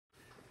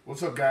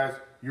What's up, guys?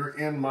 You're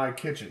in my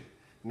kitchen.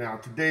 Now,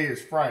 today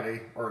is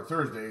Friday, or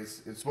Thursday.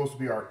 It's supposed to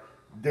be our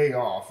day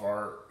off,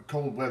 our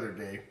cold weather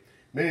day.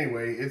 But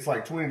anyway, it's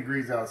like 20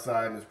 degrees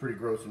outside and it's pretty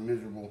gross and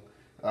miserable.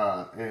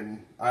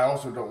 And I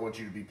also don't want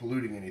you to be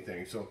polluting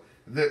anything. So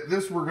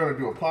this we're going to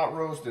do a pot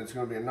roast, and it's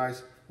going to be a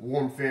nice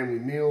warm family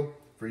meal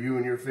for you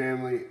and your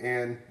family,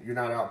 and you're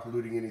not out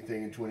polluting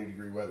anything in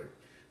 20-degree weather.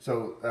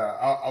 So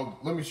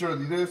let me show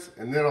you this,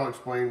 and then I'll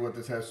explain what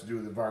this has to do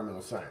with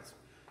environmental science.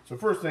 So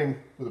first thing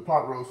with a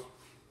pot roast,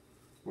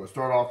 we'll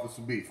start off with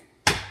some beef.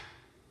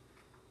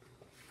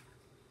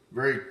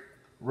 Very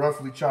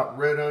roughly chopped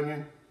red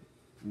onion,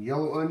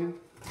 yellow onion,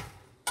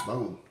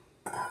 boom.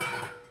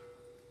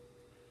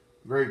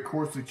 Very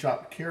coarsely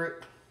chopped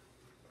carrot.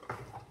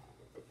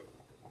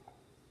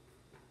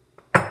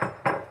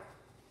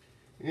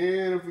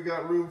 And if we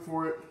got room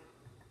for it,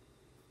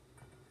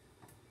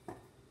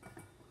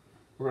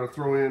 we're going to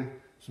throw in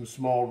some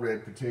small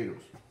red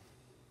potatoes.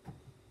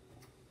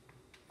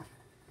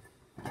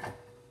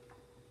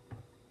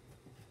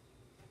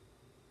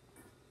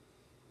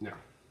 Now,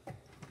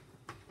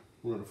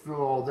 we're going to fill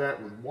all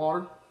that with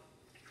water.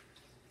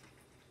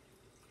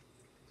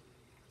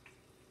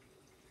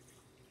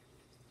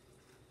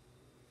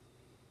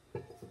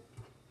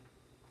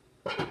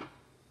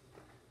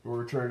 We're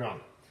going to turn it on.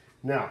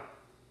 Now,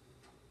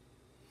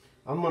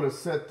 I'm going to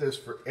set this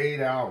for 8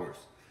 hours.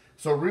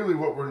 So really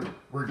what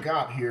we're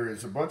got here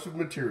is a bunch of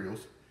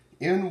materials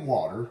in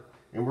water,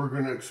 and we're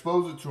going to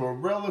expose it to a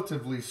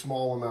relatively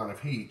small amount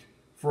of heat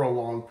for a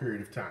long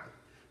period of time.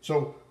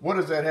 So what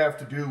does that have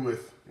to do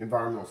with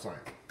environmental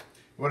science?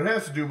 What it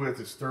has to do with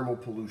is thermal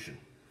pollution.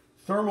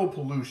 Thermal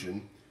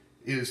pollution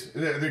is,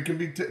 there can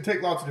be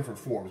take lots of different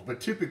forms, but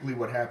typically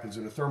what happens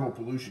in a thermal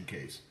pollution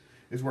case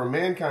is where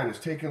mankind has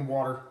taken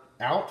water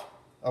out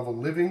of a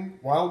living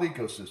wild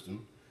ecosystem,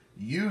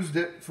 used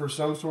it for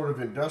some sort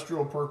of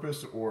industrial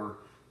purpose or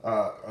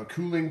a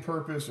cooling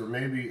purpose, or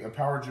maybe a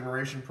power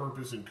generation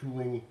purpose in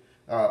cooling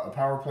a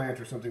power plant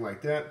or something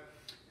like that,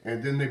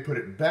 and then they put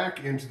it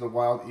back into the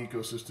wild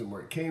ecosystem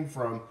where it came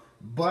from,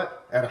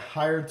 but at a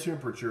higher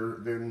temperature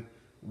than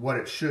what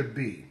it should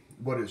be,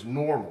 what is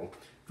normal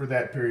for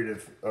that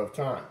period of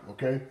time,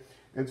 okay?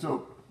 And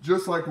so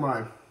just like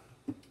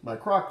my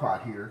crock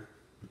pot here,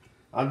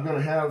 I'm going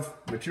to have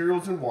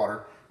materials in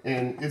water,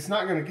 and it's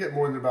not going to get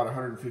more than about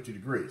 150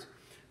 degrees,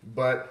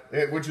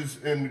 which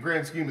is, in the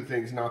grand scheme of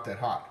things, not that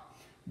hot.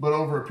 But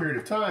over a period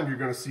of time, you're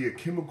going to see a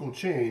chemical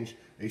change,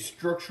 a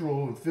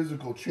structural and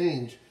physical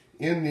change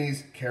in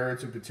these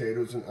carrots and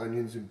potatoes and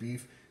onions and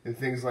beef and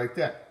things like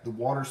that. The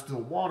water's still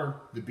water,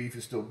 the beef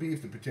is still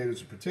beef, the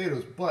potatoes are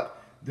potatoes,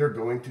 but they're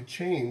going to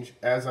change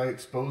as I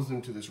expose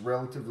them to this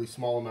relatively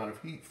small amount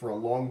of heat for a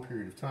long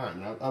period of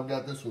time. Now, I've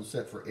got this one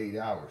set for 8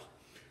 hours,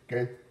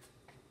 okay?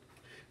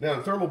 Now,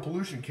 in thermal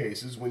pollution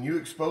cases, when you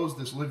expose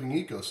this living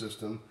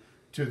ecosystem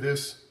to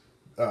this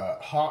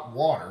hot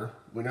water,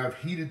 when I've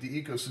heated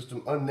the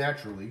ecosystem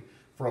unnaturally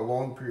for a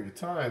long period of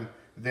time,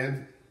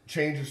 then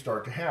changes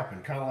start to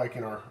happen, kind of like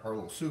in our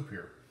little soup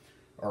here,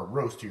 or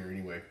roast here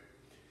anyway.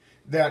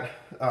 That,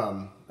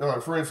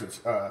 for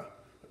instance,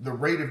 the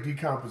rate of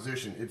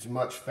decomposition, it's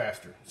much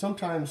faster,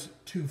 sometimes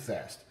too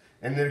fast,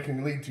 and then it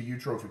can lead to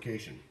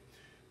eutrophication.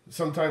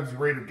 Sometimes the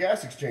rate of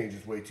gas exchange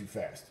is way too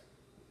fast,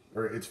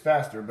 or it's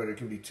faster, but it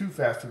can be too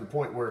fast to the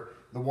point where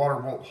the water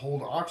won't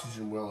hold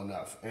oxygen well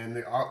enough, and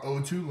the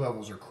O2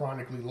 levels are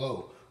chronically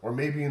low. Or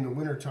maybe in the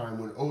wintertime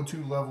when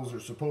O2 levels are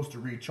supposed to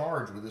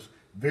recharge with this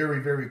very,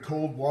 very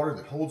cold water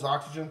that holds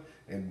oxygen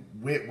and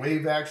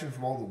wave action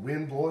from all the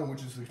wind blowing,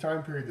 which is the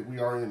time period that we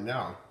are in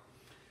now,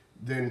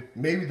 then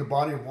maybe the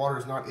body of water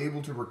is not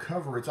able to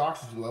recover its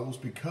oxygen levels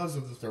because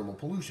of the thermal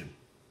pollution.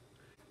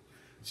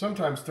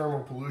 Sometimes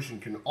thermal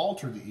pollution can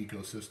alter the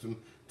ecosystem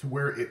to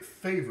where it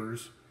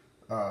favors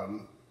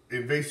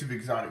invasive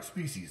exotic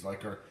species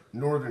like our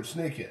northern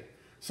snakehead.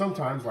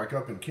 Sometimes, like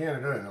up in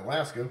Canada and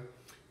Alaska,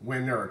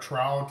 when there are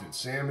trout and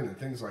salmon and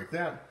things like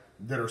that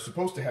that are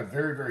supposed to have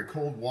very, very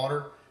cold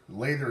water,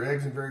 lay their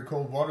eggs in very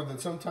cold water, then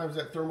sometimes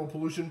that thermal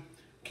pollution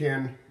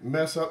can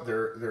mess up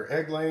their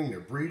egg laying,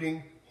 their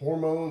breeding,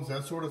 hormones,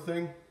 that sort of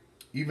thing,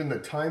 even the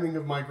timing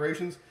of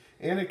migrations,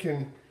 and it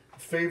can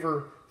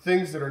favor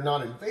things that are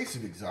not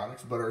invasive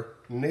exotics but are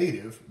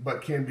native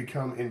but can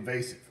become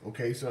invasive,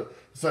 okay? So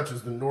such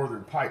as the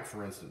northern pike,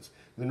 for instance.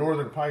 The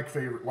northern pike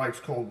likes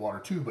cold water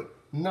too, but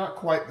not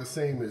quite the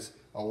same as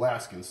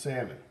Alaskan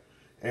salmon.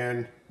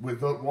 And with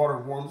the water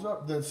warms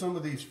up, then some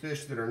of these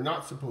fish that are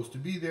not supposed to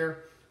be there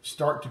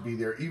start to be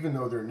there, even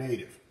though they're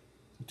native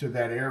to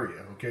that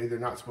area, okay? They're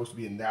not supposed to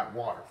be in that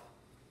water.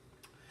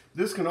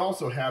 This can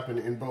also happen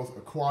in both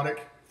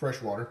aquatic,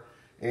 freshwater,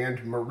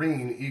 and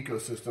marine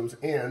ecosystems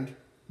and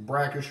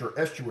brackish or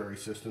estuary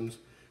systems.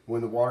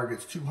 When the water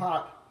gets too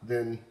hot,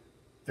 then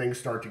things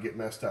start to get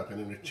messed up,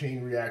 and in a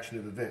chain reaction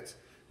of events.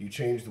 You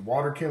change the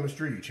water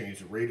chemistry, you change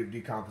the rate of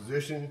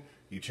decomposition,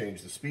 you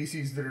change the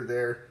species that are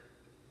there.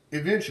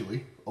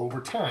 Eventually,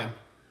 over time,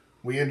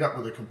 we end up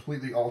with a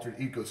completely altered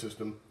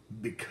ecosystem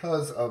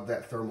because of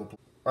that thermal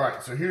pollution. All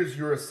right, so here's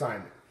your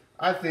assignment.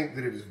 I think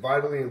that it is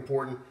vitally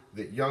important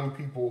that young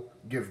people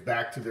give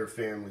back to their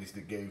families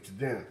that gave to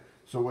them.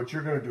 So what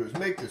you're going to do is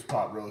make this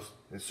pot roast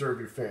and serve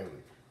your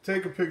family.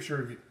 Take a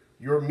picture of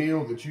your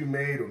meal that you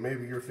made, or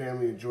maybe your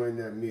family enjoying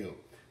that meal.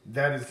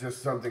 That is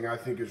just something I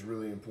think is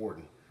really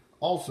important.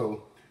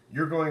 Also,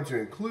 you're going to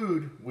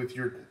include with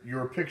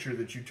your picture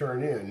that you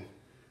turn in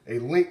a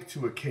link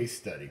to a case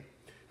study.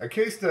 A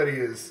case study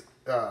is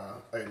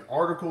an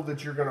article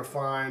that you're going to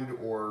find,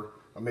 or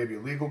maybe a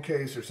legal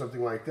case or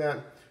something like that,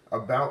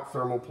 about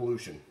thermal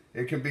pollution.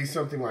 It can be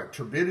something like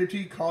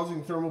turbidity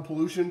causing thermal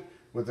pollution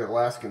with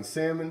Alaskan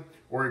salmon,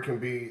 or it can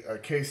be a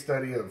case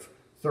study of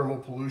thermal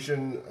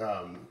pollution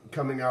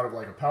coming out of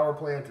like a power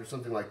plant or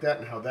something like that,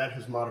 and how that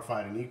has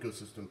modified an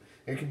ecosystem.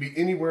 It can be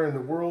anywhere in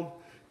the world,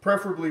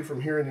 preferably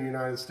from here in the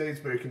United States,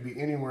 but it can be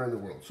anywhere in the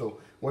world. So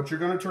what you're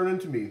going to turn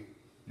into me,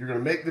 you're going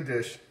to make the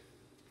dish,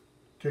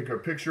 take a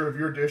picture of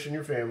your dish and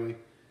your family,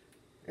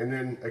 and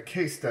then a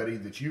case study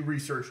that you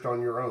researched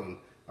on your own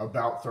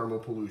about thermal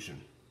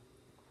pollution.